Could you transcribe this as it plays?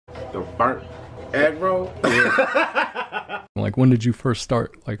The burnt aggro? Like, when did you first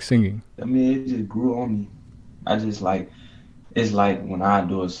start like singing? I mean, it just grew on me. I just like, it's like when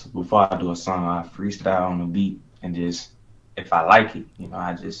before I do a song, I freestyle on the beat and just, if I like it,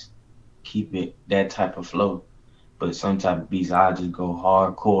 I just keep it that type of flow. But some type of beats, I just go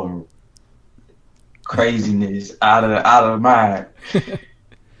hardcore craziness out of mind.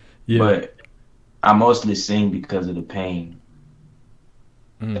 Yeah. But I mostly sing because of the pain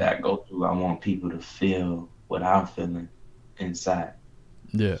that I go through. I want people to feel what I'm feeling inside.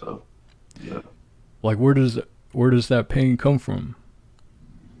 Yeah. So, yeah. Like, where does that pain come from?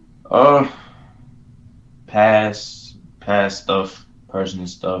 Past stuff, personal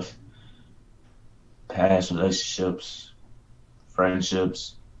stuff, past relationships,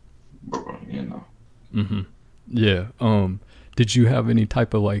 friendships, Mm-hmm. Yeah. Did you have any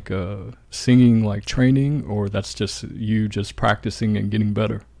type of like singing like training, or that's just you just practicing and getting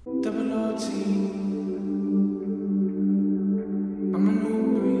better? I'm a new